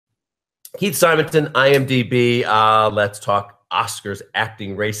Keith Simanton, IMDb. Let's talk Oscars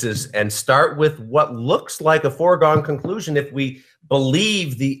acting races and start with what looks like a foregone conclusion. If we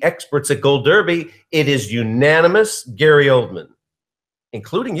believe the experts at Gold Derby, it is unanimous Gary Oldman,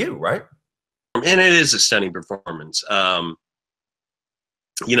 including you, right? And it is a stunning performance. One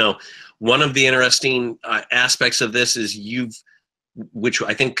of the interesting aspects of this is which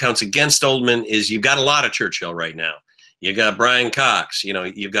I think counts against Oldman, is you've got a lot of Churchill right now. You got Brian Cox,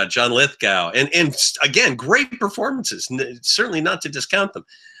 you've got John Lithgow, and again, great performances. Certainly not to discount them.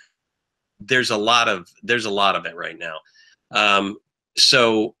 There's a lot of it right now.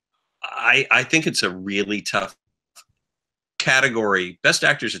 So I think it's a really tough category. Best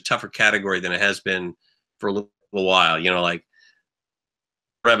Actor is a tougher category than it has been for a little while. Like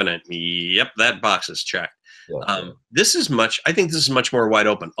Revenant. Yep, that box is checked. Yeah. I think this is much more wide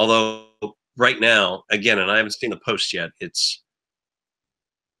open. Although right now, again, and I haven't seen the post yet, it's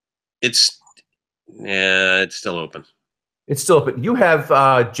still open. It's still open. You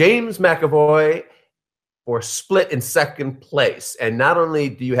have James McAvoy for Split in second place. And not only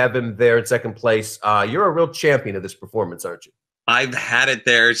do you have him there in second place, you're a real champion of this performance, aren't you? I've had it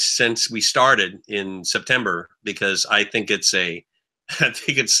there since we started in September, because I think it's an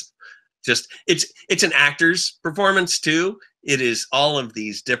actor's performance too. It is all of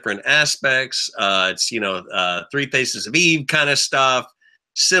these different aspects. It's Three Faces of Eve kind of stuff,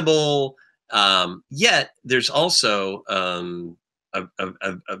 Sybil. Yet there's also a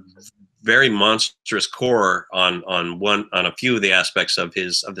very monstrous core on a few of the aspects of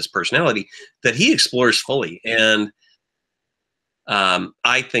this personality that he explores fully, and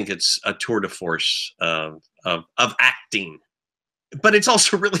I think it's a tour de force of acting. But it's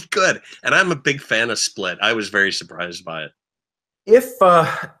also really good, and I'm a big fan of Split. I was very surprised by it.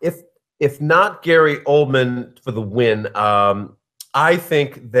 If not Gary Oldman for the win, I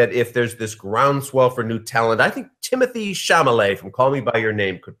think that if there's this groundswell for new talent, I think Timothee Chalamet from Call Me by Your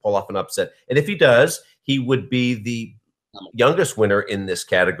Name could pull off an upset, and if he does, he would be the youngest winner in this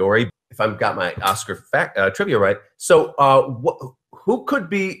category. If I've got my Oscar trivia right, so who could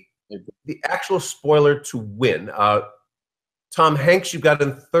be the actual spoiler to win? Tom Hanks, you've got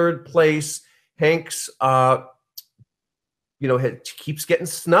in third place. Hanks, keeps getting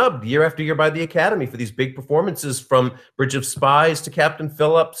snubbed year after year by the Academy for these big performances, from Bridge of Spies to Captain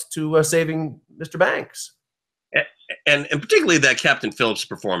Phillips to Saving Mr. Banks. And particularly that Captain Phillips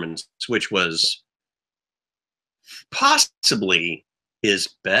performance, which was possibly his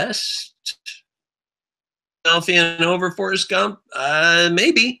best. Philadelphia and over Forrest Gump,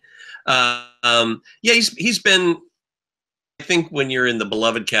 maybe. He's been. I think when you're in the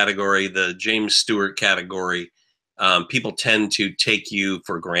beloved category, the James Stewart category, people tend to take you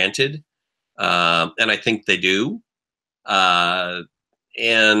for granted, and I think they do. And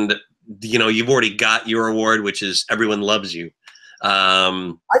you've already got your award, which is Everyone Loves You.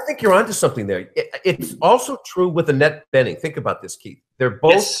 I think you're onto something there. It's also true with Annette Bening. Think about this, Keith. They've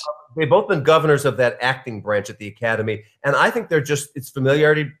both been governors of that acting branch at the Academy, and I think it's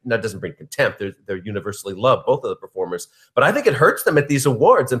familiarity. That doesn't bring contempt. They're universally loved, both of the performers. But I think it hurts them at these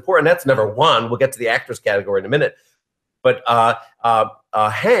awards, and poor Annette's never won. We'll get to the actors category in a minute. But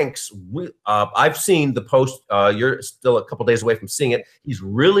Hanks, I've seen the post. You're still a couple days away from seeing it. He's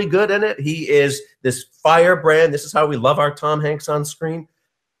really good in it. He is this firebrand. This is how we love our Tom Hanks on screen.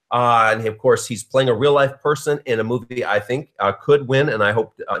 And of course, he's playing a real-life person in a movie I think could win, and I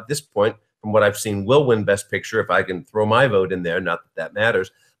hope at this point, from what I've seen, will win Best Picture if I can throw my vote in there. Not that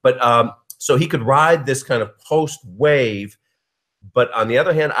matters. But so he could ride this kind of post-wave. But on the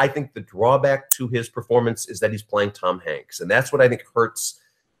other hand, I think the drawback to his performance is that he's playing Tom Hanks, and that's what I think hurts.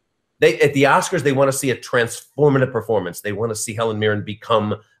 At the Oscars, they want to see a transformative performance. They want to see Helen Mirren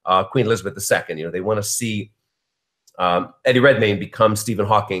become Queen Elizabeth II. They want to see Eddie Redmayne become Stephen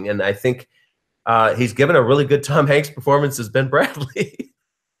Hawking, and I think he's given a really good Tom Hanks performance as Ben Bradley.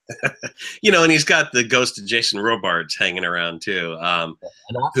 And he's got the ghost of Jason Robards hanging around too. An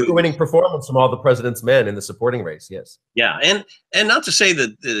Oscar-winning performance from All the President's Men in the supporting race. Yes. Yeah, and not to say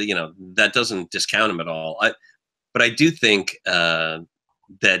that that doesn't discount him at all. But I do think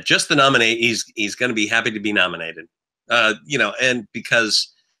that just the nominate, he's going to be happy to be nominated. And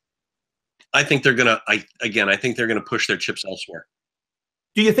because I think they're gonna. I think they're gonna push their chips elsewhere.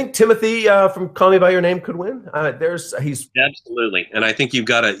 Do you think Timothy from Call Me by Your Name could win? He's absolutely, and I think you've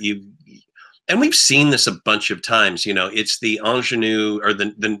got to and we've seen this a bunch of times. It's the ingenue or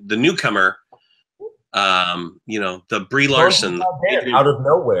the newcomer. The Brie Larson out of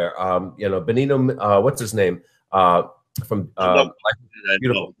nowhere. Benino. What's his name? From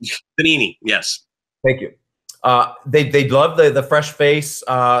Benini. Yes. Thank you. They love the fresh face,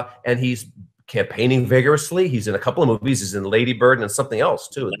 and he's campaigning vigorously. He's in a couple of movies. He's in Lady Bird and something else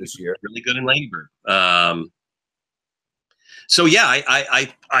too this year. Really good in Lady Bird. So yeah,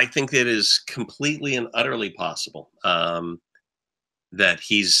 I think it is completely and utterly possible that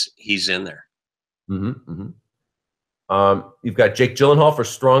he's in there. You've got Jake Gyllenhaal for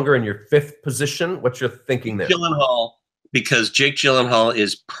Stronger in your 5th position. What's your thinking there? Gyllenhaal, because Jake Gyllenhaal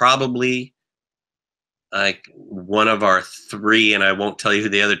is probably like one of our 3, and I won't tell you who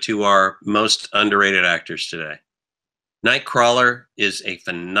the other 2 are, most underrated actors today. Nightcrawler is a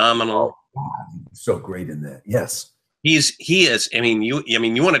phenomenal. Oh, God, he's so great in that. Yes. He is. I mean,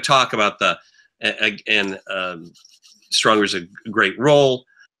 you want to talk about the Stronger is a great role,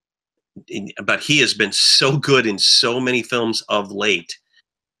 but he has been so good in so many films of late.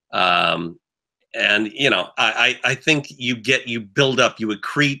 And you know, I think you build up, you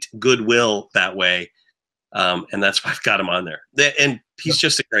accrete goodwill that way, and that's why I've got him on there. And he's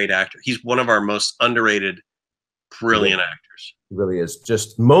just a great actor. He's one of our most underrated, brilliant actors. He really is.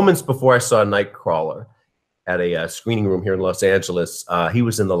 Just moments before I saw Nightcrawler at a screening room here in Los Angeles, he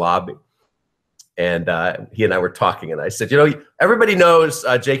was in the lobby, and he and I were talking, and I said, you know, everybody knows,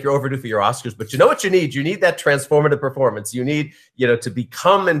 Jake, you're overdue for your Oscars, but you know what you need? You need that transformative performance. You need, you know, to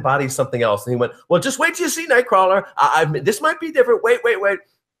become, embody something else. And he went, well, just wait till you see Nightcrawler. This might be different. Wait.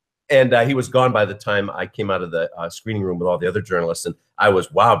 And he was gone by the time I came out of the screening room with all the other journalists, and I was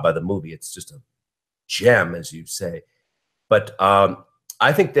wowed by the movie. It's just a gem, as you say. But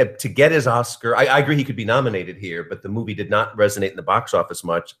I think that to get his Oscar, I agree he could be nominated here, but the movie did not resonate in the box office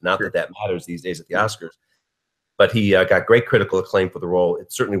much. Not that that matters these days at the Oscars. But he got great critical acclaim for the role.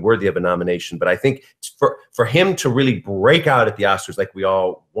 It's certainly worthy of a nomination. But I think for him to really break out at the Oscars like we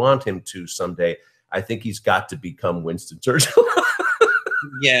all want him to someday, I think he's got to become Winston Churchill.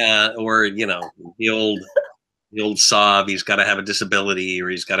 Yeah, or, you know, the old sob, he's got to have a disability, or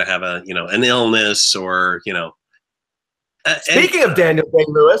he's got to have a, you know, an illness, or, you know. Speaking of Daniel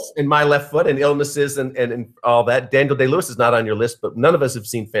Day-Lewis and My Left Foot and illnesses and all that, Daniel Day-Lewis is not on your list, but none of us have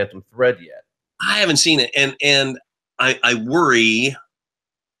seen Phantom Thread yet. I haven't seen it, and I worry.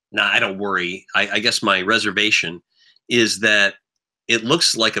 No, I don't worry. I guess my reservation is that it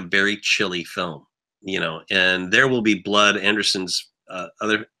looks like a very chilly film, you know, and There Will Be Blood, Anderson's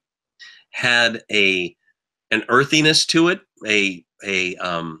had an earthiness to it,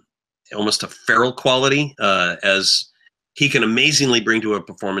 almost a feral quality, as he can amazingly bring to a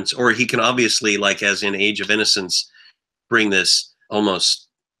performance, or he can obviously, like as in Age of Innocence, bring this almost,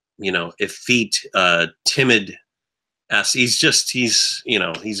 you know, effete, timid. He's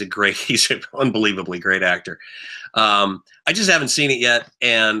an unbelievably great actor. I just haven't seen it yet,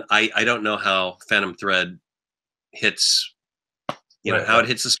 and I don't know how Phantom Thread hits, you know, how it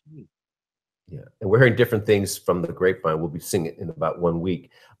hits the screen. Yeah, and we're hearing different things from the grapevine. We'll be seeing it in about 1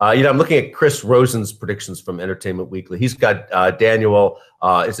 week. You know, I'm looking at Chris Rosen's predictions from Entertainment Weekly. He's got Daniel,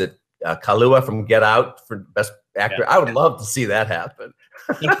 Kaluuya from Get Out for Best Actor. Yeah. I would love to see that happen.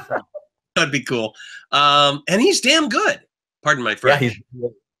 That'd be cool. And he's damn good. Pardon my French.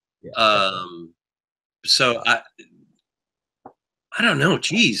 Yeah, so I don't know.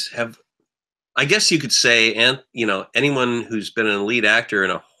 Geez, I guess you could say, and you know, anyone who's been an lead actor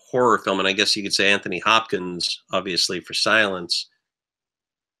in a horror film, and I guess you could say Anthony Hopkins, obviously, for Silence.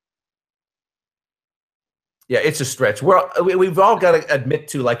 Yeah, it's a stretch. We've all got to admit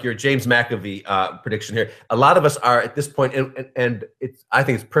to, like your James McAvee prediction here. A lot of us are at this point, and I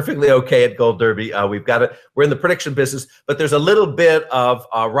think it's perfectly okay at Gold Derby. We're in the prediction business, but there's a little bit of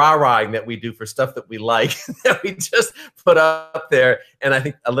rah-rahing that we do for stuff that we like that we just put up there, and I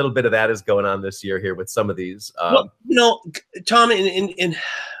think a little bit of that is going on this year here with some of these. Well, you know, Tom, in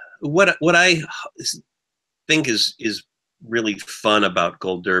what I think is really fun about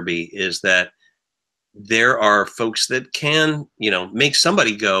Gold Derby is that there are folks that can, you know, make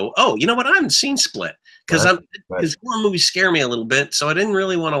somebody go, oh, you know what, I haven't seen Split, because his horror movies scare me a little bit, so I didn't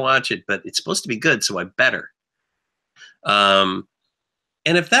really want to watch it, but it's supposed to be good, so I better. And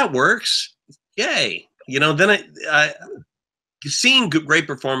if that works, yay, you know, then I seeing great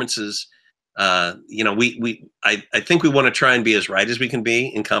performances. You know, I think we want to try and be as right as we can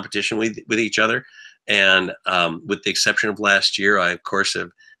be in competition with each other, and with the exception of last year, I of course have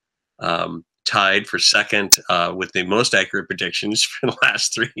tied for second with the most accurate predictions for the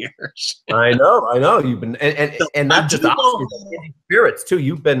last 3 years. I know you've been and not just Oscars, spirits too.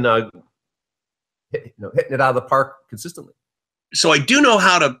 You've been hitting it out of the park consistently. So I do know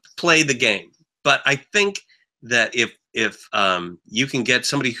how to play the game, but I think that if you can get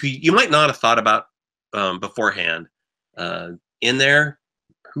somebody who you might not have thought about beforehand in there,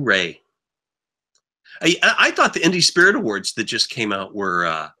 hooray. I thought the Indie Spirit Awards that just came out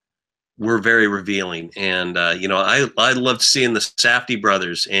were very revealing, and you know, I loved seeing the Safdie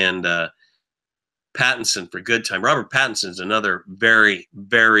brothers and Pattinson for Good Time. Robert Pattinson's another very,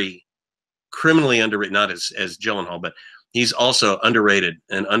 very criminally underrated, not as Gyllenhaal, but he's also an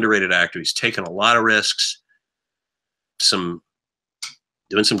underrated actor. He's taken a lot of risks, doing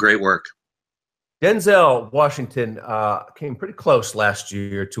some great work. Denzel Washington came pretty close last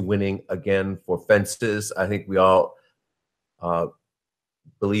year to winning again for Fences. I think we all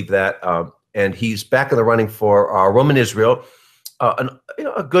believe that. And he's back in the running for Roman Israel,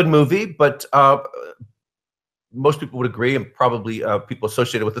 a good movie, but most people would agree, and probably people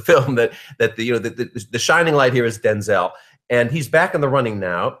associated with the film, that the shining light here is Denzel, and he's back in the running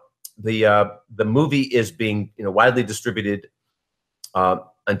now. The movie is being widely distributed on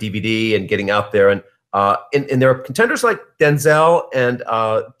DVD and getting out there, and there are contenders like Denzel and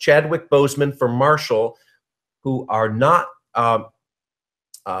Chadwick Boseman for Marshall, who are not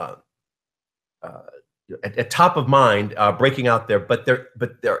at top of mind, breaking out there, but there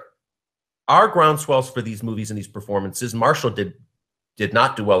are groundswells for these movies and these performances. Marshall did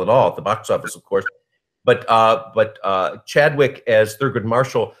not do well at all at the box office, of course, but Chadwick as Thurgood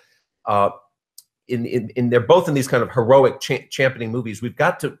Marshall, they're both in these kind of heroic championing movies. We've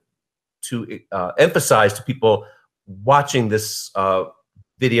got to emphasize to people watching this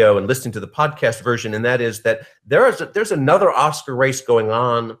video and listening to the podcast version, and that is that there's another Oscar race going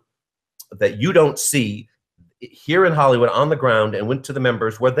on that you don't see here in Hollywood on the ground, and went to the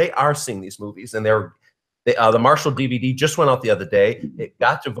members where they are seeing these movies. And the Marshall DVD just went out the other day. It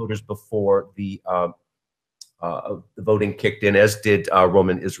got to voters before the voting kicked in, as did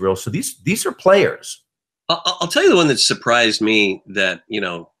Roman Israel. So these are players. I'll tell you the one that surprised me that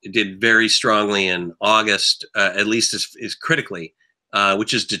it did very strongly in August, at least is critically,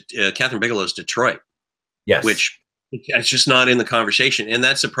 which is Catherine Bigelow's Detroit. Yes, which it's just not in the conversation, and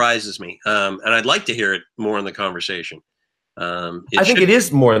that surprises me. And I'd like to hear it more in the conversation. I think it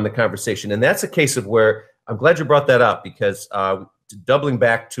is more in the conversation, and that's a case of where I'm glad you brought that up, because doubling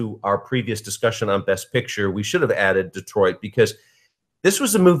back to our previous discussion on Best Picture, we should have added Detroit, because this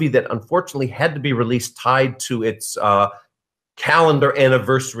was a movie that unfortunately had to be released tied to its calendar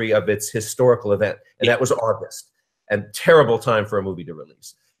anniversary of its historical event, and that was August, and terrible time for a movie to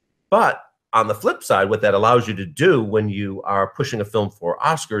release. But on the flip side, what that allows you to do when you are pushing a film for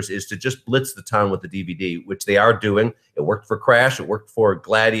Oscars is to just blitz the town with the DVD, which they are doing. It worked for Crash. It worked for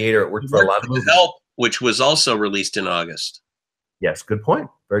Gladiator. It worked for a lot of movies. Help, which was also released in August. Yes, good point.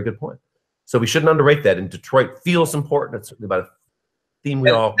 Very good point. So we shouldn't underrate that. And Detroit feels important. It's certainly about a theme we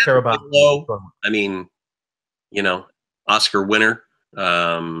all care about. I mean, Oscar winner,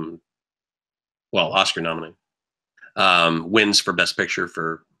 well, Oscar nominee, wins for Best Picture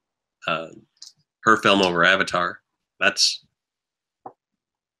for her film over Avatar. Exactly.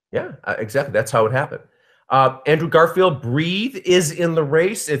 That's how it happened. Andrew Garfield, Breathe is in the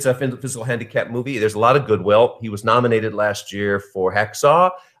race. It's a physical handicap movie. There's a lot of goodwill. He was nominated last year for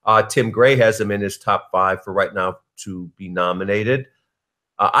Hacksaw. Tim Gray has him in his top 5 for right now to be nominated.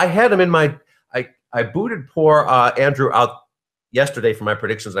 I had him in my. I booted poor Andrew out yesterday for my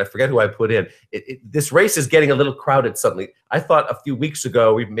predictions, and I forget who I put in. This race is getting a little crowded suddenly. I thought a few weeks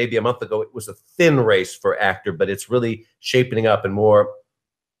ago, maybe a month ago, it was a thin race for actor, but it's really shaping up, and more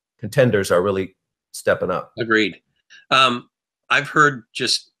contenders are really stepping up. Agreed. I've heard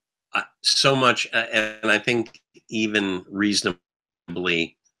just so much, and I think even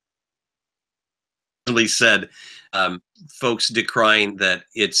reasonably said, folks decrying that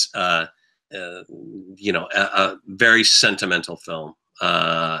it's a very sentimental film,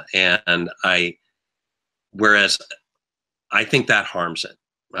 whereas I think that harms it,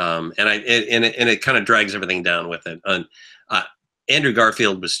 and it kind of drags everything down with it. Andrew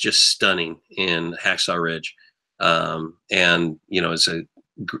Garfield was just stunning in Hacksaw Ridge, and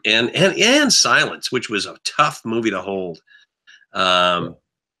Silence, which was a tough movie to hold, but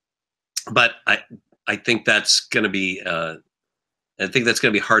I think that's going to be. I think that's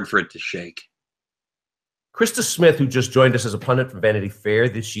going to be hard for it to shake. Krista Smith, who just joined us as a pundit from Vanity Fair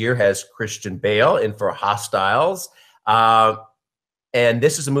this year, has Christian Bale in for Hostiles. And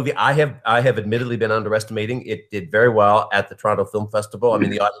this is a movie I have admittedly been underestimating. It did very well at the Toronto Film Festival. I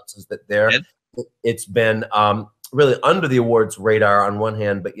mean, the audiences that there. It's been really under the awards radar on one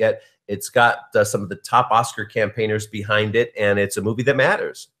hand, but yet it's got some of the top Oscar campaigners behind it, and it's a movie that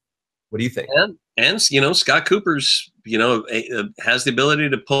matters. What do you think? And Scott Cooper's, has the ability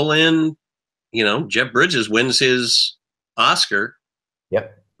to pull in, Jeff Bridges wins his Oscar.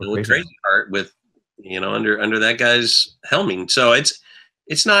 Yep. With Crazy Heart, with, under that guy's helming. So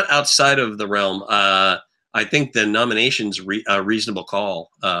it's not outside of the realm. I think the nomination's a reasonable call.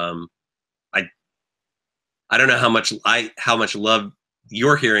 I don't know how much love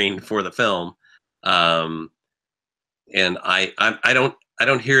you're hearing for the film, and I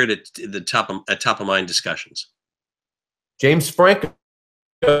don't hear it at the top of mind discussions. James Franco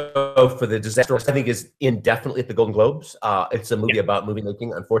for The Disaster Artist, I think, is indefinitely at the Golden Globes. It's a movie about movie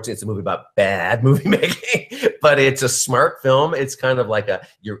making. Unfortunately, it's a movie about bad movie making, but it's a smart film. It's kind of like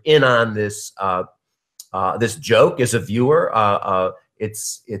you're in on this this joke as a viewer.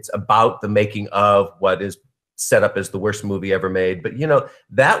 It's about the making of what is set up as the worst movie ever made. But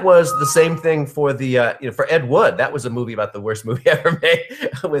that was the same thing for for Ed Wood. That was a movie about the worst movie ever made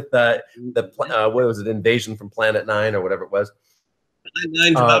with what was it, Invasion from Planet Nine or whatever it was.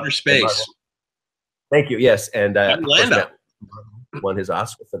 Nine from Outer Space. Thank you. Yes, and of course, Matt won his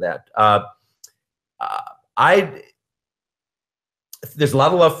Oscar for that. There's a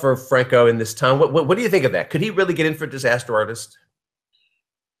lot of love for Franco in this town. What do you think of that? Could he really get in for Disaster Artist?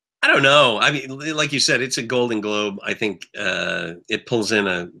 I don't know. I mean, like you said, it's a Golden Globe. I think it pulls in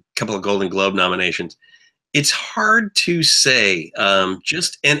a couple of Golden Globe nominations. It's hard to say.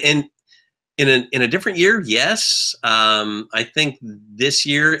 Just in a different year, yes. I think this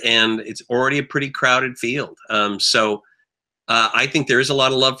year, and it's already a pretty crowded field. So I think there is a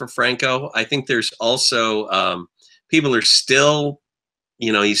lot of love for Franco. I think there's also people are still,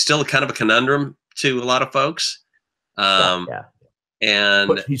 he's still kind of a conundrum to a lot of folks. Yeah.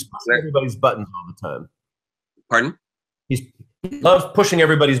 And he's pushing everybody's buttons all the time. Pardon? He loves pushing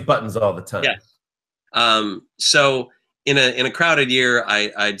everybody's buttons all the time. Yeah. So in a crowded year,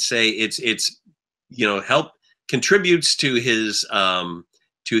 I'd say it's contributes to his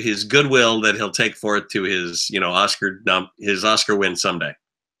goodwill that he'll take forth to his Oscar win someday.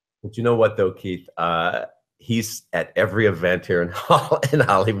 But you know what though, Keith? He's at every event here in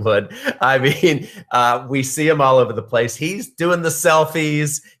Hollywood. I mean, we see him all over the place. He's doing the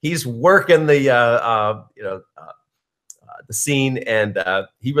selfies. He's working the scene, and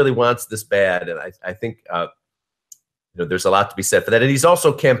he really wants this bad. And I think there's a lot to be said for that. And he's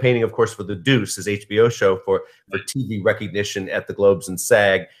also campaigning, of course, for The Deuce, his HBO show, for TV recognition at the Globes and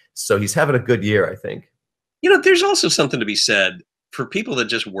SAG. So he's having a good year, I think. There's also something to be said for people that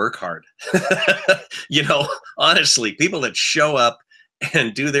just work hard. Honestly, people that show up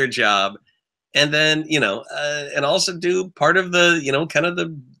and do their job, and then and also do part of the kind of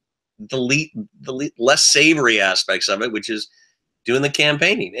the less savory aspects of it, which is doing the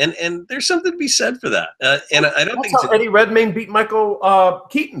campaigning, and there's something to be said for that. And I don't think that's how Eddie Redmayne beat Michael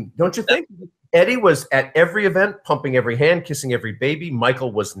Keaton, don't you think? Eddie was at every event, pumping every hand, kissing every baby.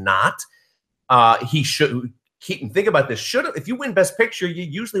 Michael was not. Keaton, think about this. Should have, if you win Best Picture, you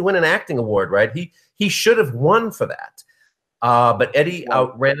usually win an acting award, right? He should have won for that. But Eddie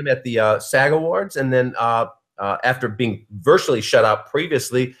outran him at the SAG Awards, and then after being virtually shut out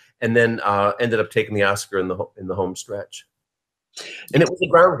previously, and then ended up taking the Oscar in the home stretch. And it was a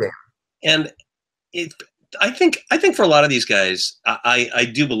ground game. And I think for a lot of these guys, I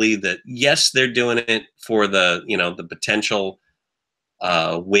do believe that yes, they're doing it for the potential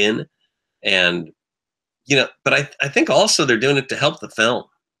win, and but I think also they're doing it to help the film.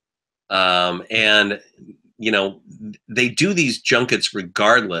 And they do these junkets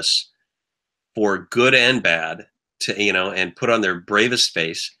regardless, for good and bad, to and put on their bravest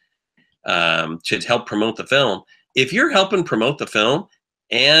face to help promote the film. If you're helping promote the film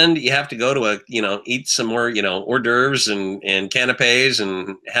and you have to go to eat some more hors d'oeuvres and canapes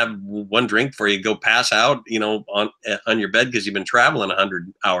and have one drink before you go pass out on your bed because you've been traveling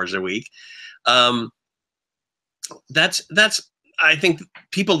 100 hours a week, that's I think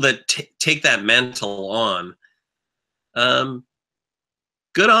people that take that mantle on,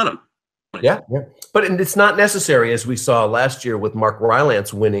 good on them. Yeah. But it's not necessary, as we saw last year with Mark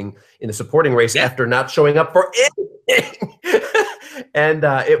Rylance winning in the supporting race after not showing up for anything. And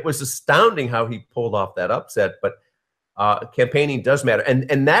it was astounding how he pulled off that upset. But campaigning does matter.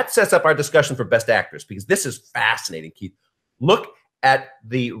 And that sets up our discussion for Best Actress, because this is fascinating, Keith. Look at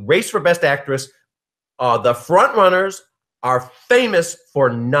the race for Best Actress. The front runners are famous for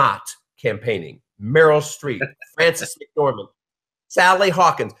not campaigning. Meryl Streep, Frances McDormand, Sally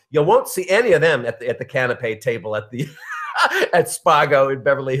Hawkins. You won't see any of them at the canapé table at the at Spago in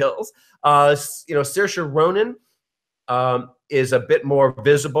Beverly Hills. Saoirse Ronan is a bit more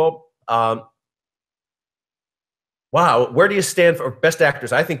visible. Wow, where do you stand for Best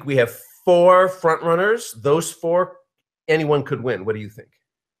Actors? I think we have 4 frontrunners. Those 4, anyone could win. What do you think?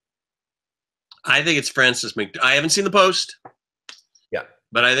 I think it's Frances McDormand. I haven't seen The Post. Yeah.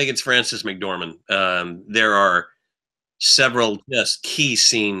 But I think it's Frances McDormand. There are several just key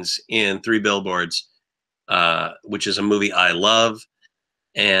scenes in Three Billboards, which is a movie I love,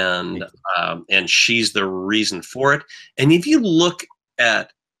 and she's the reason for it. And if you look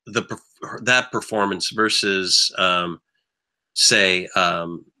at that performance versus, say,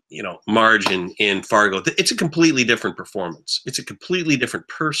 you know, Marge in Fargo, it's a completely different performance. It's a completely different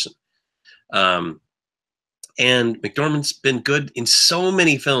person. And McDormand's been good in so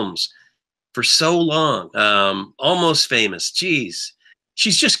many films for so long. Almost Famous. Geez,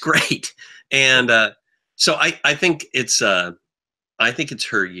 she's just great. And so I think it's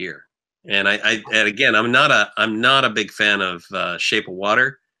her year. And and again, I'm not a big fan of Shape of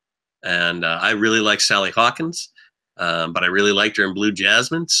Water, and I really like Sally Hawkins, but I really liked her in Blue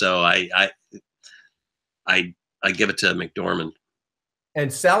Jasmine. So I give it to McDormand.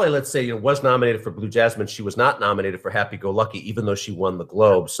 And Sally, let's say, you know, was nominated for Blue Jasmine. She was not nominated for Happy Go Lucky, even though she won the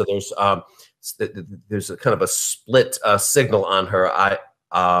Globe. So there's a kind of a split signal on her.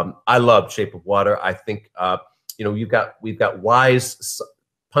 I love Shape of Water. I think you know, we've got wise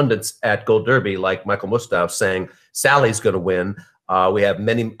pundits at Gold Derby like Michael Mustow saying Sally's going to win. We have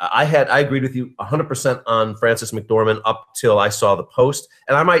many. I agreed with you 100% on Frances McDormand up till I saw The Post,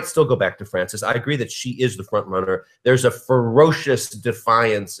 and I might still go back to Frances. I agree that she is the front runner. There's a ferocious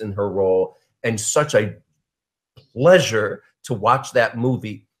defiance in her role, and such a pleasure to watch that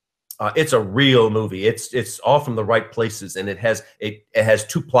movie. It's a real movie. It's all from the right places, and it has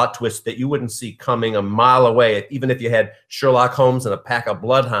two plot twists that you wouldn't see coming a mile away, even if you had Sherlock Holmes and a pack of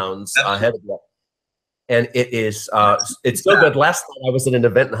bloodhounds ahead of you. And it's so good. Last night I was at an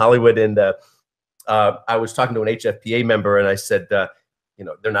event in Hollywood, and I was talking to an HFPA member, and I said, you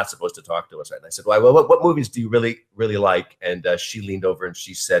know, they're not supposed to talk to us, right? And I said, well, what movies do you really, really like? And she leaned over and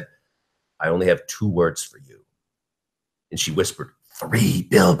she said, I only have 2 words for you. And she whispered, 3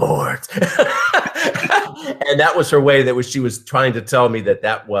 billboards. And that was her way. She was trying to tell me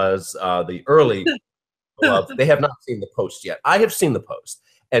that was the early love. They have not seen The Post yet. I have seen The Post.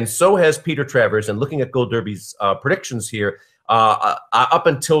 And so has Peter Travers. And looking at Gold Derby's predictions here, up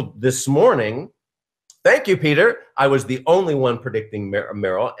until this morning, thank you, Peter. I was the only one predicting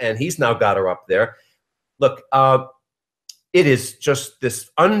Meryl, and he's now got her up there. Look, it is just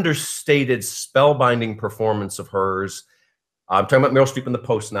this understated, spellbinding performance of hers. I'm talking about Meryl Streep in The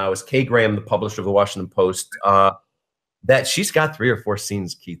Post now. As Kay Graham, the publisher of the Washington Post, that she's got 3 or 4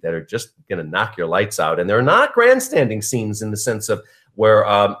 scenes, Keith, that are just going to knock your lights out. And they're not grandstanding scenes in the sense of where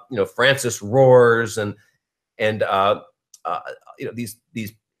you know, Frances roars and you know, these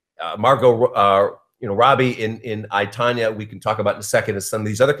Margot you know, Robbie in I, Tonya, we can talk about in a second, as some of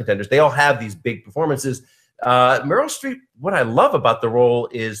these other contenders. They all have these big performances. Meryl Streep, what I love about the role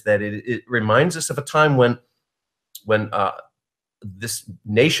is that it reminds us of a time when this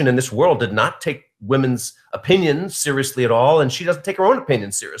nation and this world did not take women's opinions seriously at all, and she doesn't take her own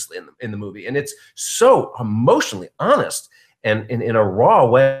opinion seriously in the movie. And it's so emotionally honest and in a raw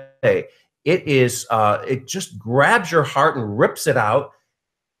way. It is it just grabs your heart and rips it out.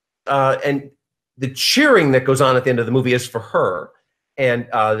 And the cheering that goes on at the end of the movie is for her. And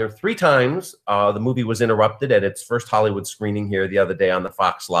there are 3 times the movie was interrupted at its first Hollywood screening here the other day on the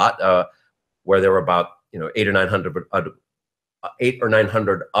Fox lot, where there were about, you know, 800 or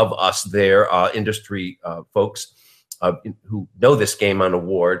 900 of us there, industry folks who know this game on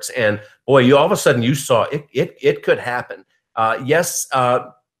awards. And boy, you all of a sudden you saw it could happen. Yes,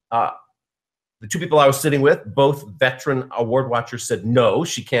 the 2 people I was sitting with, both veteran award watchers, said no,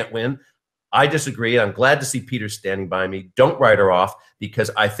 she can't win. I disagree. I'm glad to see Peter standing by me. Don't write her off, because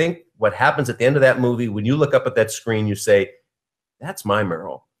I think what happens at the end of that movie, when you look up at that screen, you say, that's my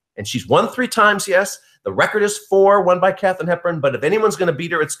Meryl. And she's won 3 times, yes. The record is 4, won by Katharine Hepburn. But if anyone's going to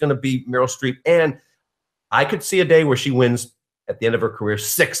beat her, it's going to be Meryl Streep. And I could see a day where she wins at the end of her career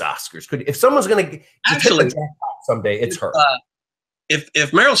 6 Oscars. If someone's going to actually someday, it's her. If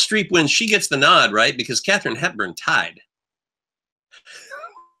Meryl Streep wins, she gets the nod, right? Because Katharine Hepburn tied.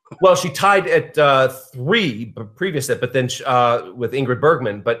 Well, she tied at 3 previous, but then with Ingrid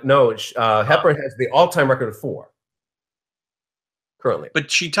Bergman. But no, Hepburn has the all-time record of 4 currently.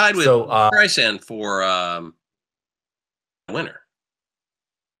 But she tied with Streisand for winner.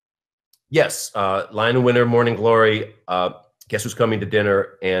 Yes, Lion and Winter, Morning Glory, Guess Who's Coming to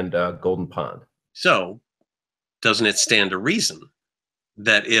Dinner, and Golden Pond. So, doesn't it stand to reason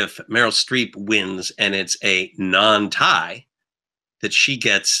that if Meryl Streep wins and it's a non-tie, that she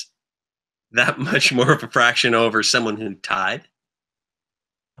gets that much more of a fraction over someone who tied?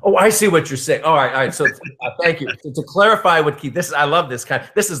 Oh, I see what you're saying. All right. So thank you. So to clarify what Keith, I love this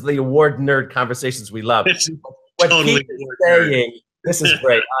this is the award nerd conversations we love. What totally Keith is saying, this is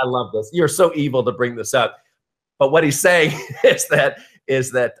great. I love this. You're so evil to bring this up. But what he's saying is that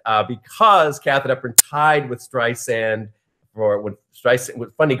because Katharine Hepburn tied with Streisand for with Streisand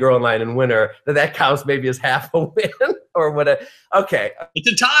with Funny Girl in Line and Winner, that counts maybe as half a win or whatever. Okay,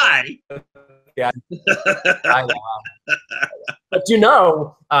 it's a tie. Yeah, but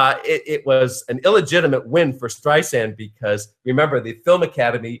it was an illegitimate win for Streisand because remember the Film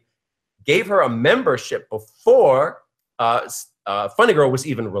Academy gave her a membership before Funny Girl was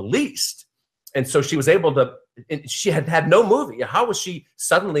even released. And so she was able to, she had no movie. How was she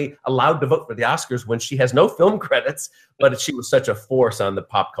suddenly allowed to vote for the Oscars when she has no film credits? But she was such a force on the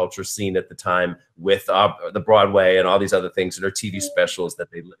pop culture scene at the time with the Broadway and all these other things and her TV specials that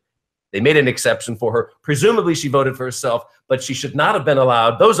they made an exception for her. Presumably she voted for herself, but she should not have been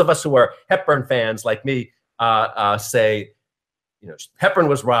allowed. Those of us who are Hepburn fans like me say, Hepburn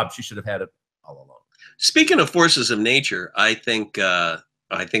was robbed. She should have had it all along. Speaking of forces of nature, I think I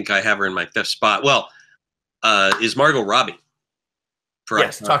have her in my 5th spot. Well, is Margot Robbie.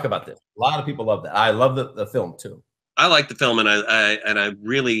 Yes, talk about this. A lot of people love that. I love the film too. I like the film, and I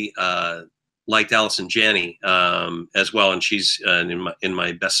really liked Allison Janney as well, and she's in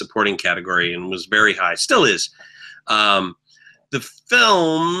my best supporting category and was very high. Still is. The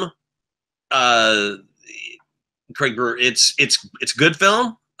film, Craig Brewer, it's a good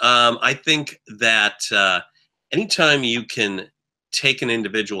film. I think that anytime you can take an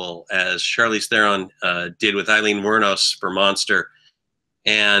individual, as Charlize Theron did with Eileen Wuornos for Monster,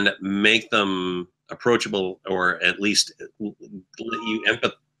 and make them approachable, or at least let you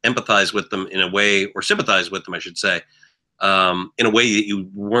empathize with them in a way, or sympathize with them, I should say, in a way that you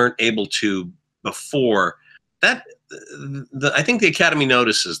weren't able to before. That I think the Academy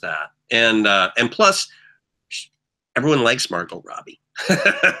notices that, and plus, everyone likes Margot Robbie. I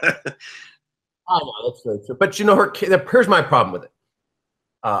know, that's very true. But here's my problem with it.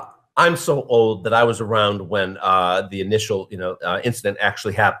 I'm so old that I was around when the initial, incident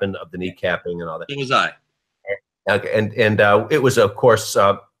actually happened of the kneecapping and all that. It was I. Okay, and it was, of course,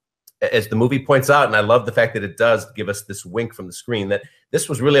 as the movie points out, and I love the fact that it does give us this wink from the screen, that this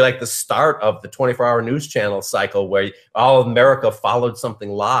was really like the start of the 24-hour news channel cycle where all of America followed something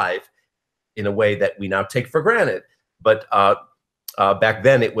live in a way that we now take for granted. But back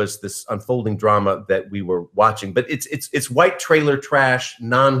then, it was this unfolding drama that we were watching. But it's white trailer trash,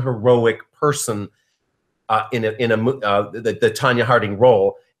 non-heroic person in the Tanya Harding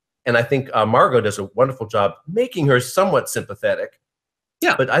role, and I think Margot does a wonderful job making her somewhat sympathetic.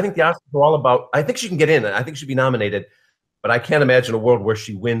 Yeah. But I think the Oscars are all about. I think she can get in, and I think she'd be nominated. But I can't imagine a world where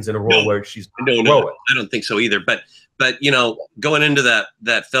she wins in a role where she's heroic. No, I don't think so either. But going into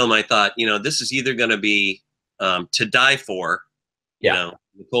that film, I thought, this is either going to be To Die For.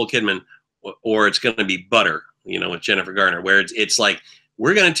 Nicole Kidman, or it's going to be Butter, with Jennifer Garner, where it's like,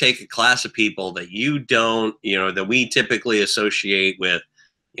 we're going to take a class of people that you don't, that we typically associate with,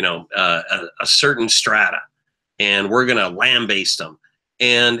 a certain strata, and we're going to lambaste them.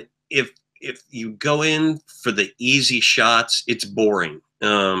 And if you go in for the easy shots, it's boring,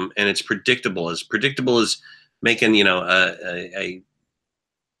 and it's predictable as making, doing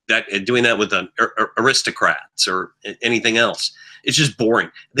that with aristocrats or anything else. It's just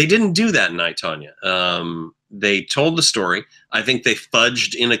boring. They didn't do that in I, Tonya. They told the story. I think they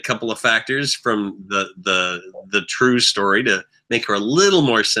fudged in a couple of factors from the true story to make her a little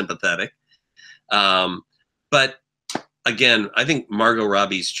more sympathetic. But again, I think Margot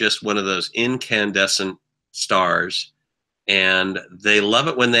Robbie's just one of those incandescent stars, and they love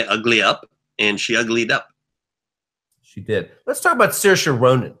it when they ugly up, and she uglied up. She did. Let's talk about Saoirse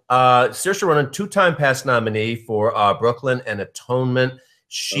Ronan. Saoirse Ronan, 2-time past nominee for Brooklyn and Atonement.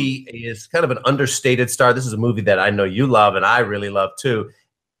 She is kind of an understated star. This is a movie that I know you love and I really love too.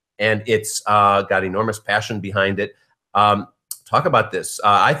 And it's got enormous passion behind it. Talk about this.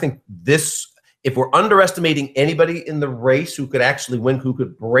 I think this, if we're underestimating anybody in the race who could actually win, who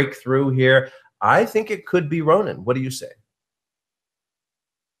could break through here, I think it could be Ronan. What do you say?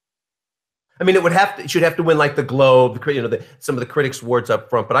 I mean, it should have to win like the Globe, some of the critics' awards up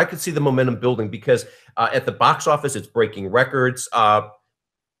front. But I could see the momentum building because at the box office, it's breaking records. Pipe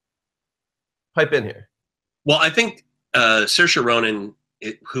in here. Well, I think Saoirse Ronan,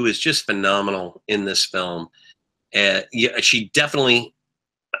 who is just phenomenal in this film, she definitely.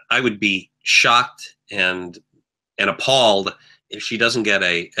 I would be shocked and appalled if she doesn't get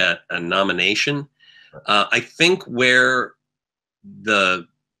a nomination. I think where the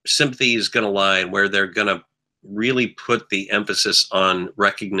sympathy is going to lie, and where they're going to really put the emphasis on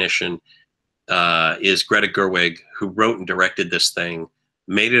recognition, is Greta Gerwig, who wrote and directed this thing,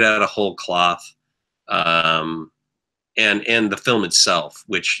 made it out of whole cloth. and the film itself,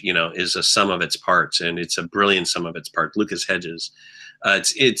 which is a sum of its parts, and it's a brilliant sum of its parts. Lucas Hedges,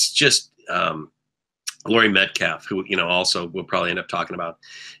 it's just Laurie Metcalf, who also we'll probably end up talking about.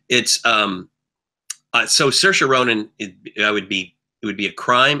 It's so Saoirse Ronan, it would be a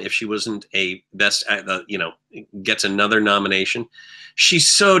crime if she wasn't a best, gets another nomination. She's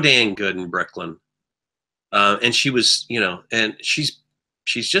so dang good in Brooklyn, and she was, and she's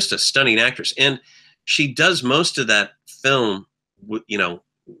just a stunning actress, and she does most of that film,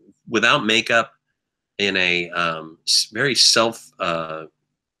 without makeup, in a very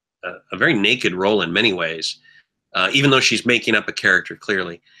a very naked role in many ways, even though she's making up a character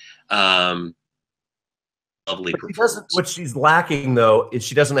clearly. Lovely performance. What she's lacking, though, is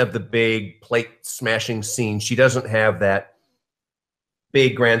she doesn't have the big plate smashing scene. She doesn't have that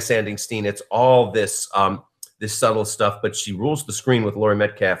big grandstanding scene. It's all this this subtle stuff, but she rules the screen with Laurie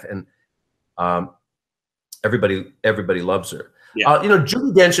Metcalf, and everybody loves her. Yeah.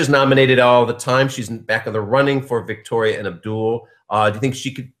 Judi Dench is nominated all the time. She's back in the running for Victoria and Abdul. Do you think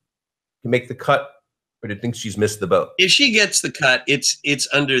she can make the cut, or do you think she's missed the boat? If she gets the cut, it's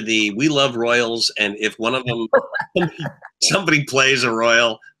under the "We love royals," and if one of them somebody plays a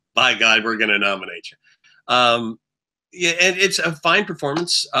royal, by God, we're going to nominate you. Yeah, and it's a fine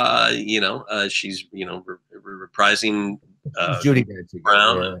performance. She's reprising Judi Dench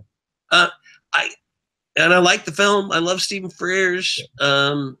Brown. Yeah. I like the film. I love Stephen Frears.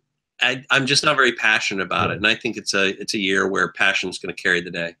 I'm just not very passionate about it, and I think it's a year where passion's going to carry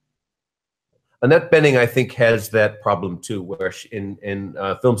the day. Annette Bening, I think, has that problem too, where in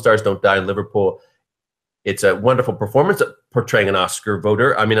Film Stars Don't Die in Liverpool, it's a wonderful performance portraying an Oscar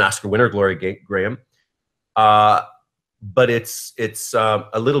winner, Gloria Graham. But it's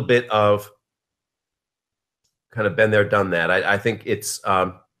a little bit of kind of been there, done that. I think it's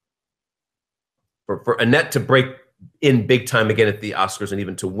for Annette to break in big time again at the Oscars and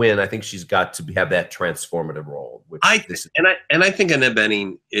even to win, I think she's got to have that transformative role. I think Annette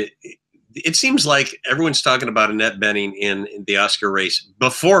Bening. It seems like everyone's talking about Annette Bening in the Oscar race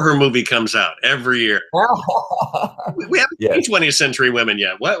before her movie comes out every year. We haven't seen 20th Century Women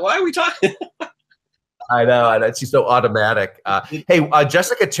yet. Why are we talking? I know. She's so automatic. Hey,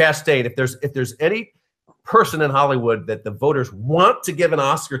 Jessica Chastain, if there's any person in Hollywood that the voters want to give an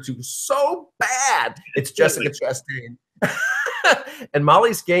Oscar to so bad, it's Jessica Chastain. And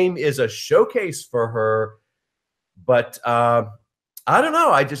Molly's Game is a showcase for her, but I don't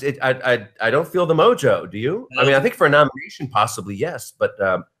know. I don't feel the mojo. Do you? I mean, I think for a nomination, possibly yes, but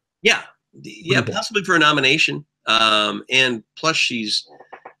yeah, possibly for a nomination. And plus, she's.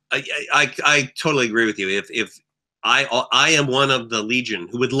 I totally agree with you. If I am one of the legion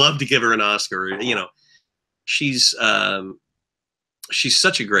who would love to give her an Oscar, she's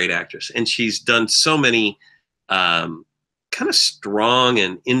such a great actress, and she's done so many kind of strong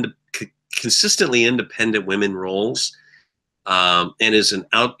and consistently independent women roles. And is an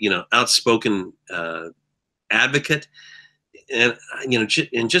outspoken advocate, and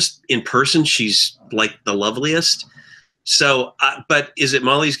just in person, she's like the loveliest. So, but is it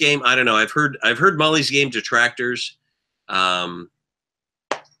Molly's Game? I don't know. I've heard Molly's Game detractors. I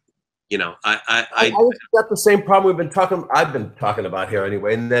got the same problem I've been talking about here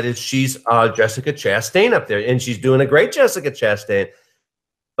anyway, and that is she's Jessica Chastain up there, and she's doing a great Jessica Chastain.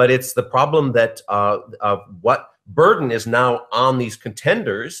 But it's the problem that what burden is now on these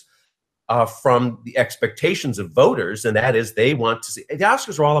contenders from the expectations of voters, and that is they want to see. The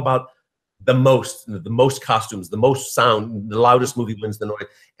Oscars are all about the most costumes, the most sound, the loudest movie wins the noise,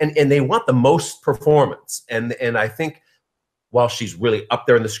 and they want the most performance. And I think while she's really up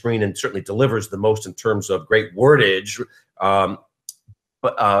there on the screen and certainly delivers the most in terms of great wordage,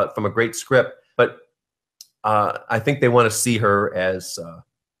 but from a great script, but I think they want to see her as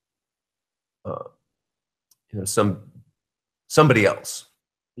somebody else.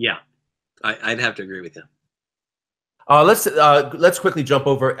 Yeah, I'd have to agree with you. Let's quickly jump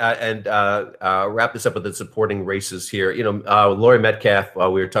over and wrap this up with the supporting races here. Laurie Metcalf, we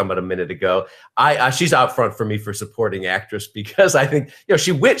were talking about a minute ago. She's out front for me for supporting actress, because I think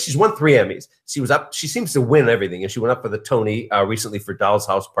she's won 3 Emmys. She seems to win everything, and she went up for the Tony recently for Doll's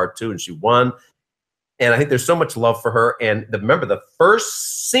House Part 2, and she won. And I think there's so much love for her. And remember, the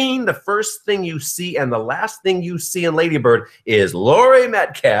first scene, the first thing you see, and the last thing you see in Lady Bird is Laurie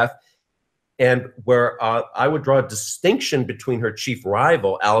Metcalf. And where I would draw a distinction between her chief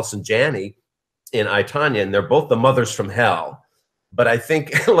rival, Allison Janney, in I, Tonya, and they're both the mothers from hell. But I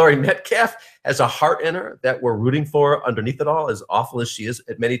think Laurie Metcalf has a heart in her that we're rooting for underneath it all, as awful as she is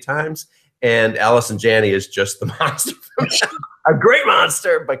at many times. And Allison Janney is just the monster from hell. A great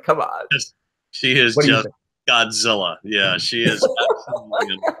monster, but come on. She is just Godzilla. Yeah, she is.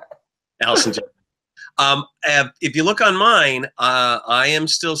 Allison. If you look on mine, I am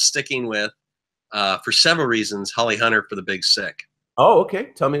still sticking with, for several reasons, Holly Hunter for The Big Sick. Oh,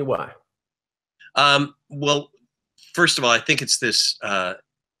 okay. Tell me why. Well, first of all, I think it's this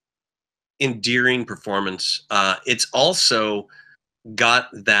endearing performance. It's also got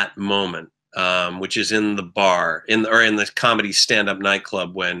that moment, which is in the bar, in the comedy stand-up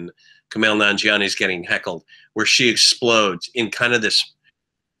nightclub when Kumail Nanjiani is getting heckled, where she explodes in kind of this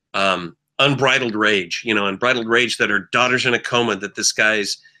unbridled rage, unbridled rage that her daughter's in a coma, that this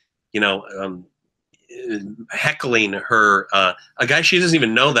guy's, heckling her, a guy she doesn't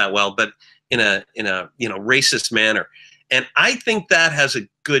even know that well, but in a racist manner. And I think that has a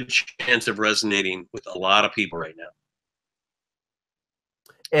good chance of resonating with a lot of people right now.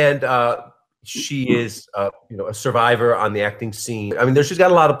 And she is, a survivor on the acting scene. I mean, she's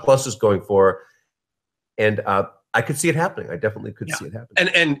got a lot of pluses going for her, and I could see it happening. I definitely could see it happening.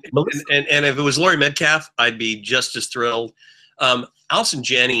 And if it was Laurie Metcalf, I'd be just as thrilled. Allison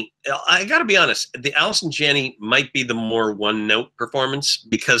Janney, I got to be honest, the Allison Janney might be the more one-note performance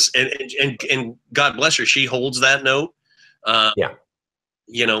because, and God bless her, she holds that note. Up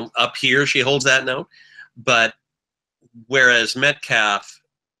here she holds that note, but whereas Metcalf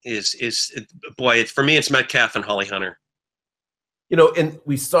for me it's Metcalf and Holly Hunter. And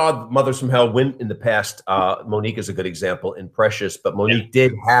we saw Mothers from Hell win in the past. Monique is a good example in Precious, but Monique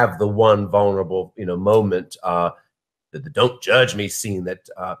did have the one vulnerable, moment, the "Don't Judge Me" scene that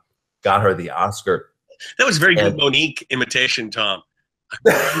got her the Oscar. That was very good Monique imitation, Tom.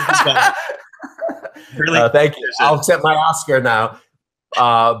 Really, thank you. I'll accept my Oscar now.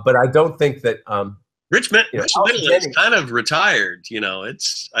 But I don't think that Rich Middleton is kind of retired.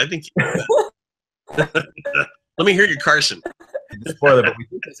 I think. Let me hear your Carson. Spoiler, but we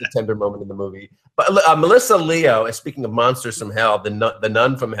think it's a tender moment in the movie. But Melissa Leo, speaking of monsters from hell, the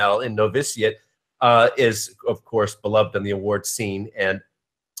nun from hell in Novitiate, is of course beloved on the award scene and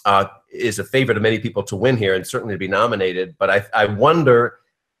is a favorite of many people to win here and certainly to be nominated. But I wonder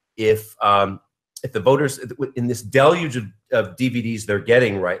if the voters in this deluge of DVDs they're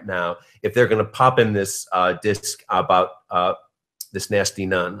getting right now, if they're going to pop in this disc about this nasty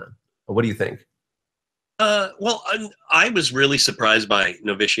nun. What do you think? Well, I was really surprised by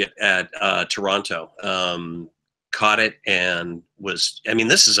Novitiate at Toronto. Caught it and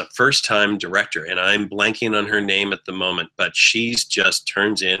this is a first-time director, and I'm blanking on her name at the moment, but she's just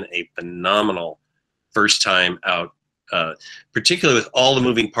turns in a phenomenal first time out, particularly with all the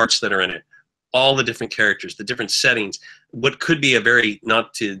moving parts that are in it, all the different characters, the different settings, what could be a very,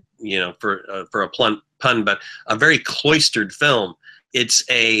 not to, for a pun, but a very cloistered film. It's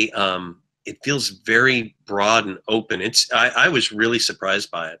it feels very broad and open. I was really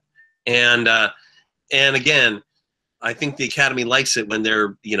surprised by it. And again, I think the Academy likes it when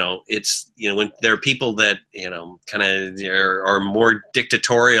they're, when there are people that, kind of are more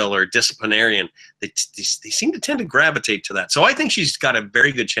dictatorial or disciplinarian, they seem to tend to gravitate to that. So I think she's got a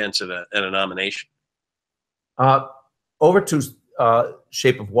very good chance at a nomination. Over to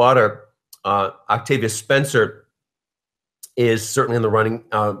Shape of Water, Octavia Spencer is certainly in the running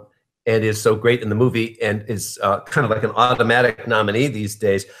and is so great in the movie and is kind of like an automatic nominee these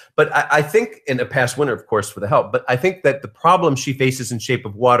days. But I think, in a past winner, of course, for The Help, but I think that the problem she faces in Shape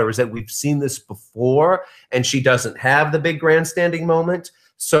of Water is that we've seen this before and she doesn't have the big grandstanding moment.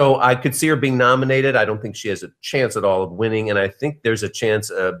 So I could see her being nominated. I don't think she has a chance at all of winning, and I think there's a chance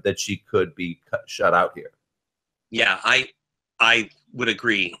that she could be shut out here. Yeah, I would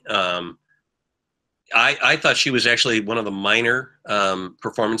agree. I thought she was actually one of the minor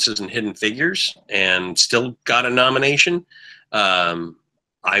performances in Hidden Figures and still got a nomination.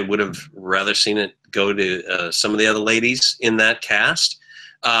 I would have rather seen it go to some of the other ladies in that cast.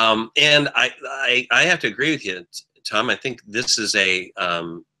 And I have to agree with you, Tom. I think this is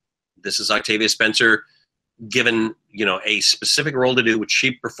Octavia Spencer given, a specific role to do, which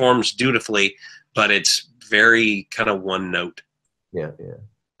she performs dutifully, but it's very kind of one note. Yeah.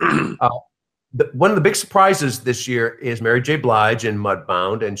 One of the big surprises this year is Mary J. Blige in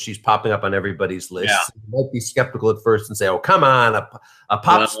Mudbound, and she's popping up on everybody's list. Yeah. You might be skeptical at first and say, oh, come on, a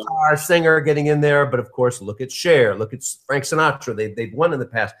pop star singer getting in there. But of course, look at Cher, look at Frank Sinatra. They've won in the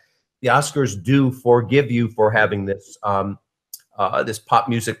past. The Oscars do forgive you for having this this pop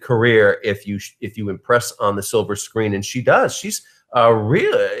music career if you impress on the silver screen, and she does. She's a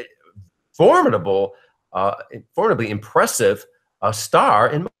really formidably impressive star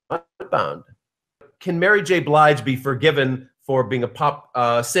in Mudbound. Can Mary J. Blige be forgiven for being a pop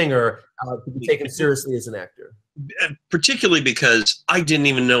singer to be taken seriously as an actor? Particularly because I didn't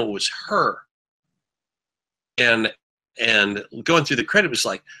even know it was her. and going through the credit was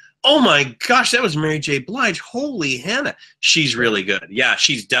like, oh my gosh, that was Mary J. Blige. Holy Hannah, she's really good. Yeah,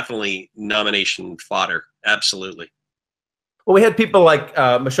 she's definitely nomination fodder. Absolutely. Well, we had people like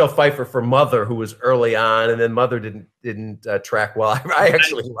Michelle Pfeiffer for Mother, who was early on, and then Mother didn't track well. I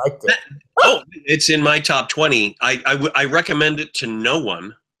actually liked it. Oh, it's in my top 20. I recommend it to no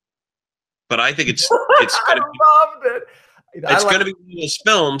one, but I think it's going to loved it. It's going to be one of those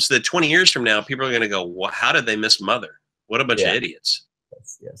films that 20 years from now, people are going to go, well, how did they miss Mother? What a bunch of idiots.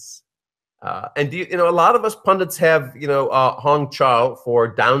 Yes. And a lot of us pundits have, Hong Chow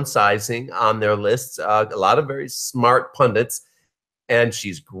for Downsizing on their lists. A lot of very smart pundits, and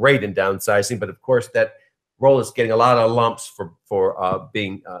she's great in Downsizing. But of course, that role is getting a lot of lumps for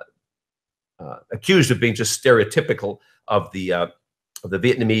being accused of being just stereotypical of the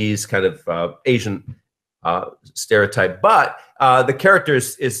Vietnamese kind of Asian stereotype. But the character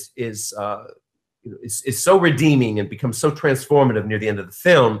is so redeeming and becomes so transformative near the end of the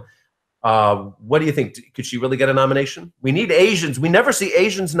film. What do you think? Could she really get a nomination? We need Asians. We never see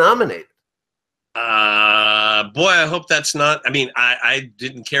Asians nominated. Boy, I hope that's not. I mean, I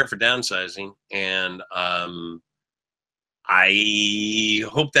didn't care for Downsizing, and I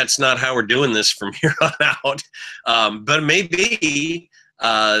hope that's not how we're doing this from here on out. But maybe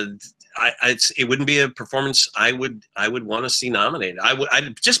it wouldn't be a performance I would want to see nominated. I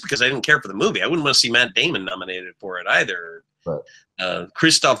just because I didn't care for the movie. I wouldn't want to see Matt Damon nominated for it either. Right.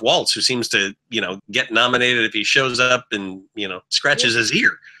 Christoph Waltz, who seems to get nominated if he shows up and scratches his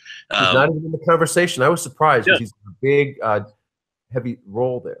ear. He's not even in the conversation. I was surprised because he's a big, heavy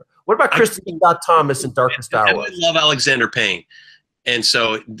role there. What about Kristen Scott Thomas in Darkest Hour? I love Alexander Payne, and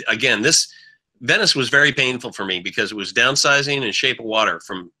so again, Venice was very painful for me because it was Downsizing and Shape of Water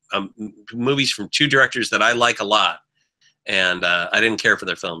from movies from two directors that I like a lot, and I didn't care for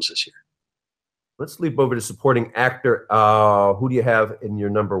their films this year. Let's leap over to supporting actor. Who do you have in your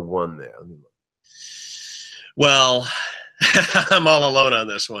number one there? Well, I'm all alone on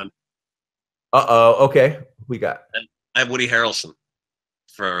this one. Okay. We got. I have Woody Harrelson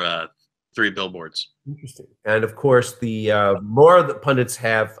for 3 Billboards. Interesting. And of course, the more of the pundits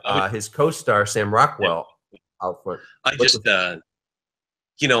have his co-star Sam Rockwell out front. I just,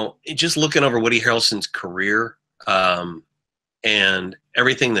 just looking over Woody Harrelson's career and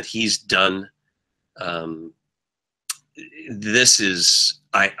everything that he's done. This is,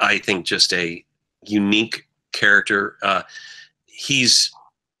 I think, just a unique character. He's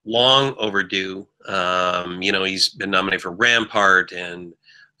long overdue. He's been nominated for Rampart and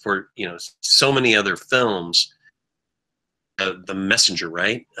for so many other films. The Messenger,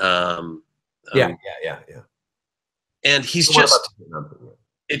 right? Yeah. And he's just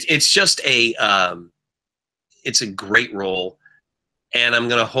it's just a it's a great role, and I'm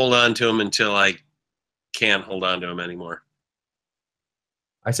gonna hold on to him until I can't hold on to him anymore.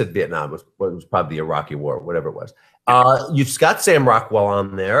 I said Vietnam was probably the Iraqi War, whatever it was. You've got Sam Rockwell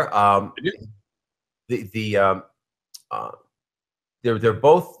on there. They're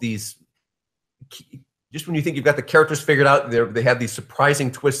both these. Just when you think you've got the characters figured out, they have these surprising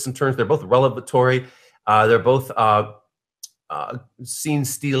twists and turns. They're both revelatory. They're both scene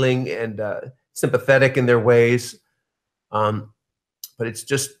stealing and sympathetic in their ways. But it's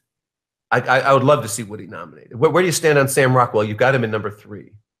just. I would love to see Woody nominated. Where do you stand on Sam Rockwell? You've got him in number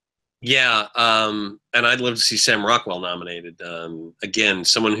 3. Yeah, and I'd love to see Sam Rockwell nominated. Again,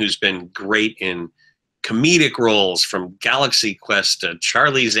 someone who's been great in comedic roles, from Galaxy Quest to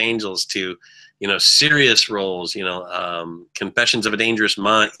Charlie's Angels to, serious roles. Confessions of a Dangerous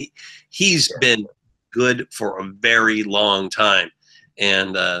Mind. He's been good for a very long time,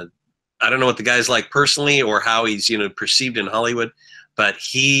 and I don't know what the guy's like personally or how he's perceived in Hollywood. But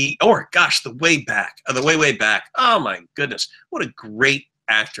the way back. Oh my goodness, what a great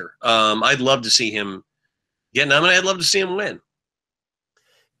actor! I'd love to see him get nominated. I'd love to see him win.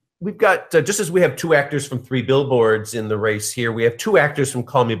 We've got just as we have 2 actors from 3 Billboards in the race here, we have 2 actors from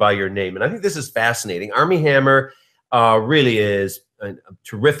Call Me by Your Name, and I think this is fascinating. Armie Hammer really is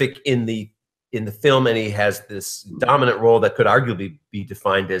terrific in the film, and he has this dominant role that could arguably be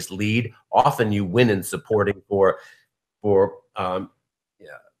defined as lead. Often you win in supporting for.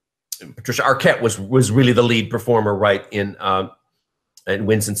 Patricia Arquette was really the lead performer, right, in and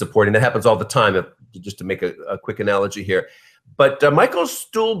wins in supporting. That happens all the time, just to make a quick analogy here. But Michael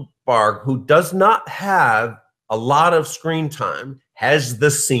Stuhlbarg, who does not have a lot of screen time, has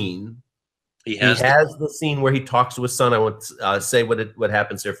the scene. He has the scene where he talks to his son. I won't say what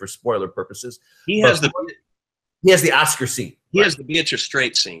happens there for spoiler purposes. He has the Oscar scene. He has the Beatrice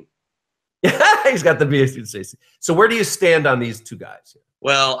Straight scene. He's got the Beatrice Straight scene. So where do you stand on these 2 guys here?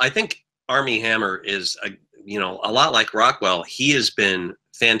 Well, I think Armie Hammer is you know, a lot like Rockwell, he has been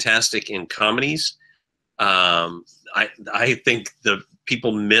fantastic in comedies. I think the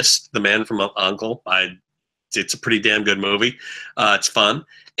people missed The Man from U.N.C.L.E. It's a pretty damn good movie. It's fun.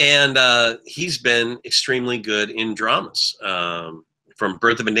 And he's been extremely good in dramas. From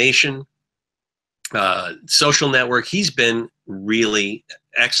Birth of a Nation, Social Network, he's been really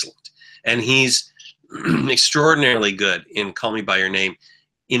excellent. And he's extraordinarily good in Call Me By Your Name,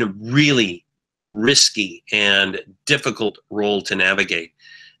 in a really risky and difficult role to navigate.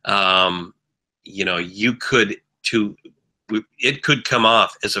 You know, it could come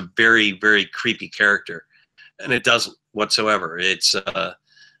off as a very, very creepy character, and it doesn't whatsoever. It's a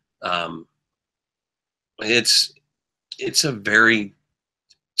very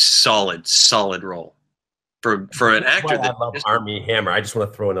solid role for an actor. I love Armie Hammer. I just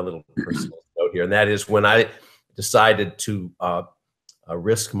want to throw in a little personal note here, and that is when I decided to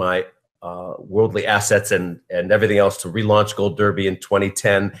risk my worldly assets and everything else to relaunch Gold Derby in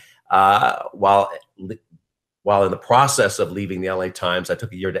 2010. While in the process of leaving the LA Times, I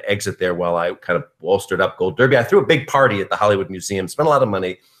took a year to exit there while I kind of bolstered up Gold Derby. I threw a big party at the Hollywood Museum, spent a lot of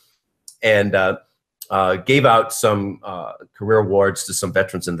money, and gave out some career awards to some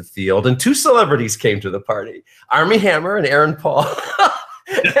veterans in the field. And 2 celebrities came to the party: Armie Hammer and Aaron Paul.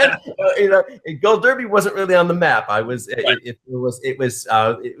 And, you know, Gold Derby wasn't really on the map. We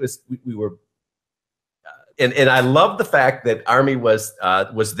were. And I love the fact that Armie was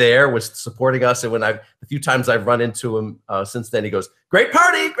there, was supporting us. And when the few times I've run into him since then, he goes, "Great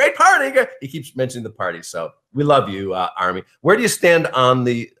party, great party." He keeps mentioning the party. So we love you, Armie. Where do you stand on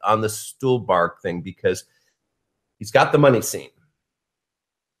the Stuhlbarg thing? Because he's got the money scene.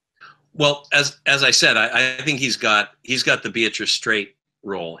 Well, as I said, I think he's got the Beatrice Straight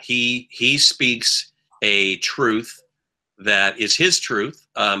role. He speaks a truth that is his truth,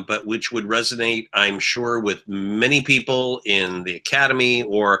 but which would resonate, I'm sure, with many people in the Academy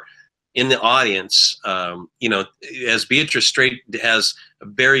or in the audience. You know, as Beatrice Straight has a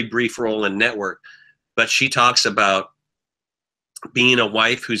very brief role in Network, but she talks about being a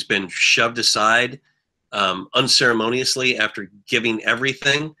wife who's been shoved aside unceremoniously after giving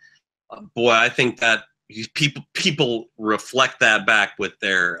everything. Boy, I think that people reflect that back with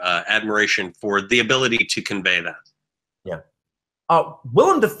their admiration for the ability to convey that. Yeah.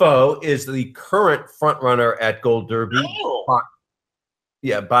 Willem Dafoe is the current frontrunner at Gold Derby. Oh.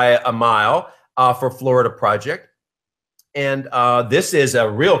 Yeah, by a mile for Florida Project. And this is a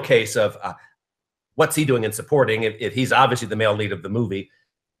real case of what's he doing in supporting, if he's obviously the male lead of the movie.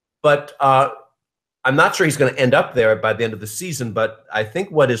 But I'm not sure he's going to end up there by the end of the season, but I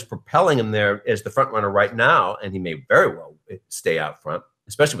think what is propelling him there is the frontrunner right now, and he may very well stay out front,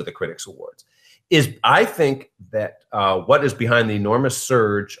 especially with the Critics Awards, is I think that what is behind the enormous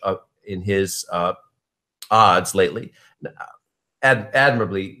surge in his odds lately,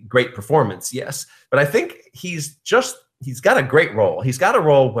 admirably great performance, yes, but I think he's got a great role. He's got a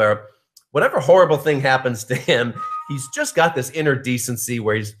role where whatever horrible thing happens to him, he's just got this inner decency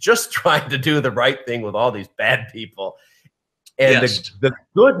where he's just trying to do the right thing with all these bad people. And yes, the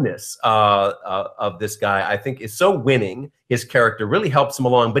goodness of this guy, I think, is so winning. His character really helps him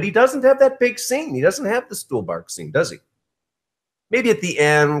along, but he doesn't have that big scene. He doesn't have the Stuhlbarg scene, does he? Maybe at the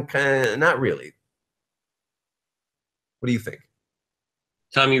end, kind of, not really. What do you think?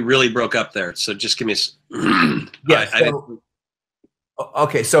 Tom, you really broke up there, so just give me yeah.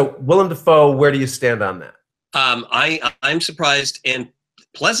 Okay, so Willem Dafoe, where do you stand on that? I'm surprised and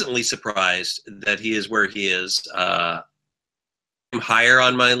pleasantly surprised that he is where he is. Higher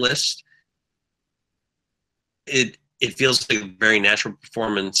on my list. It feels like a very natural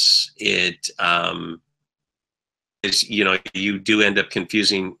performance. It is, you know, you do end up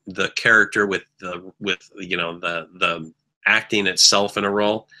confusing the character with you know, the acting itself in a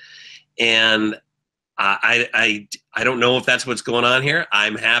role, and I don't know if that's what's going on here.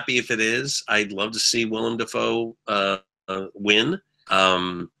 I'm happy if it is. I'd love to see Willem Dafoe win.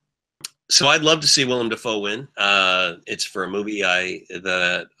 So I'd love to see Willem Dafoe win. It's for a movie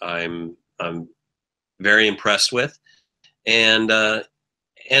that I'm very impressed with, and a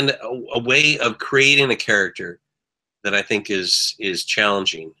way of creating a character that I think is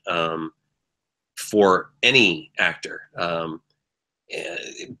challenging for any actor.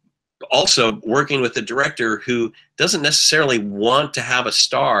 Also working with a director who doesn't necessarily want to have a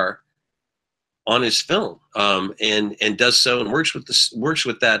star on his film, and does so and works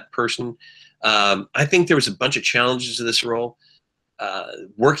with that person. I think there was a bunch of challenges to this role,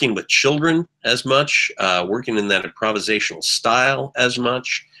 working with children as much, working in that improvisational style as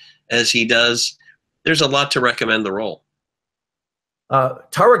much as he does. There's a lot to recommend the role.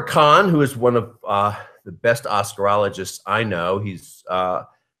 Tariq Khan, who is one of the best Oscarologists I know, he's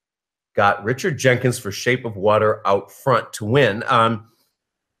got Richard Jenkins for Shape of Water out front to win.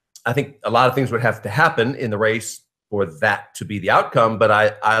 I think a lot of things would have to happen in the race for that to be the outcome, but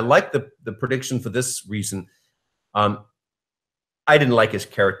I like the prediction for this reason. I didn't like his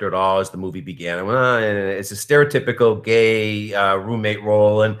character at all as the movie began. I went, it's a stereotypical gay roommate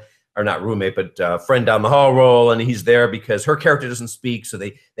role, or not roommate, but friend down the hall role, and he's there because her character doesn't speak, so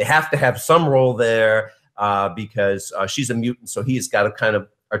they have to have some role there because she's a mutant, so he's got to kind of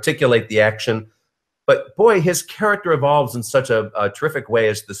articulate the action. But boy, his character evolves in such a terrific way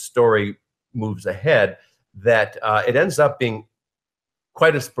as the story moves ahead that it ends up being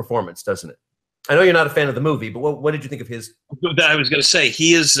quite a performance, doesn't it? I know you're not a fan of the movie, but what did you think of his? I was going to say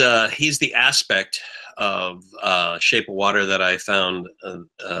he's the aspect of Shape of Water that I found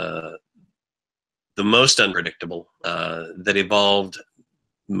the most unpredictable, that evolved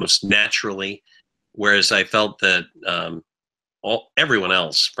most naturally, whereas I felt that everyone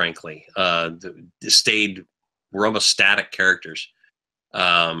else, frankly, were almost static characters.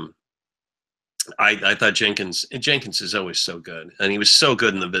 I thought Jenkins is always so good, and he was so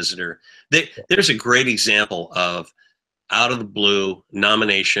good in The Visitor. There's a great example of out of the blue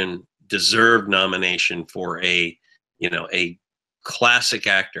nomination, deserved nomination for a classic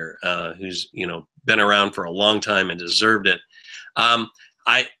actor who's been around for a long time and deserved it.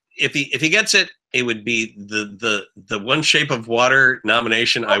 If he gets it, it would be the one Shape of Water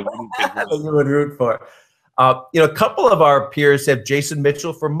nomination I wouldn't you would root for. A couple of our peers have Jason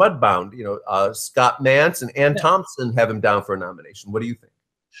Mitchell for Mudbound. Scott Mance and Ann Thompson have him down for a nomination. What do you think?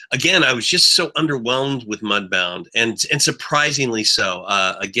 Again, I was just so underwhelmed with Mudbound, and surprisingly so.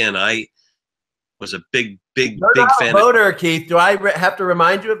 Again, I was a big fan. Voter, Keith. Do I have to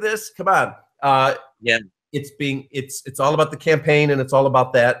remind you of this? Come on. Yeah, it's all about the campaign, and it's all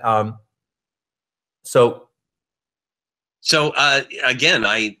about that. So again,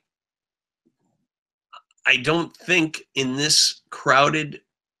 I don't think in this crowded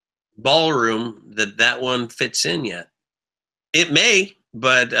ballroom that one fits in yet. It may,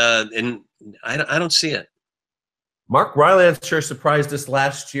 but and I don't see it. Mark Rylance sure surprised us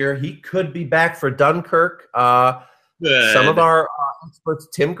last year. He could be back for Dunkirk. Some of our experts,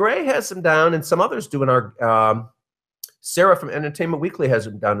 Tim Gray has him down, and some others doing our Sarah from Entertainment Weekly has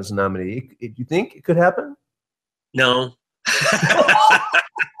him down as a nominee. Do you think it could happen? No.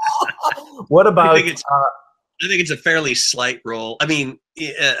 What about? I think it's a fairly slight role. I mean,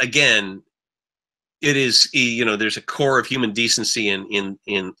 again, it is. There's a core of human decency in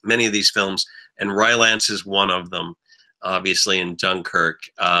many of these films, and Rylance is one of them. Obviously, in Dunkirk,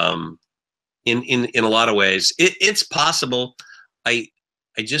 in a lot of ways, it's possible. I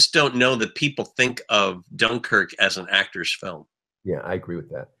just don't know that people think of Dunkirk as an actor's film. Yeah, I agree with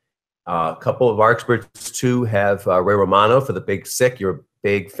that. A couple of our experts too have Ray Romano for The Big Sick. You're a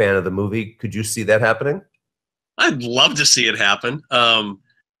big fan of the movie. Could you see that happening? I'd love to see it happen.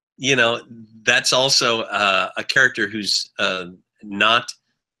 That's also a character who's not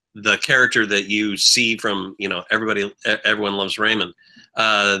the character that you see from Everyone Loves Raymond.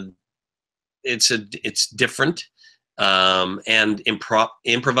 It's different and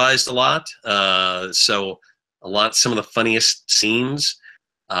improvised a lot. Some of the funniest scenes,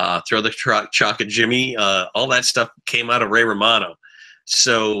 Throw the Chalk at Jimmy, all that stuff came out of Ray Romano.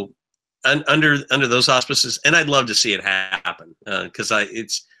 So under those auspices, and I'd love to see it happen because I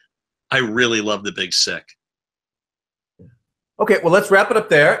really love The Big Sick. Okay, well, let's wrap it up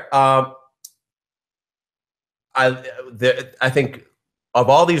there. I think of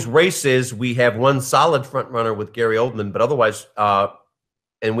all these races, we have one solid front runner with Gary Oldman, but otherwise,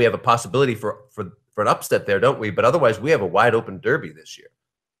 and we have a possibility for an upset there, don't we? But otherwise, we have a wide open derby this year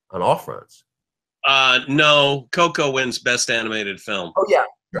on all fronts. No, Coco wins Best Animated Film. Oh yeah,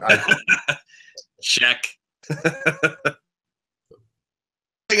 check. Everything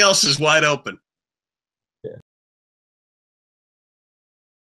else is wide open.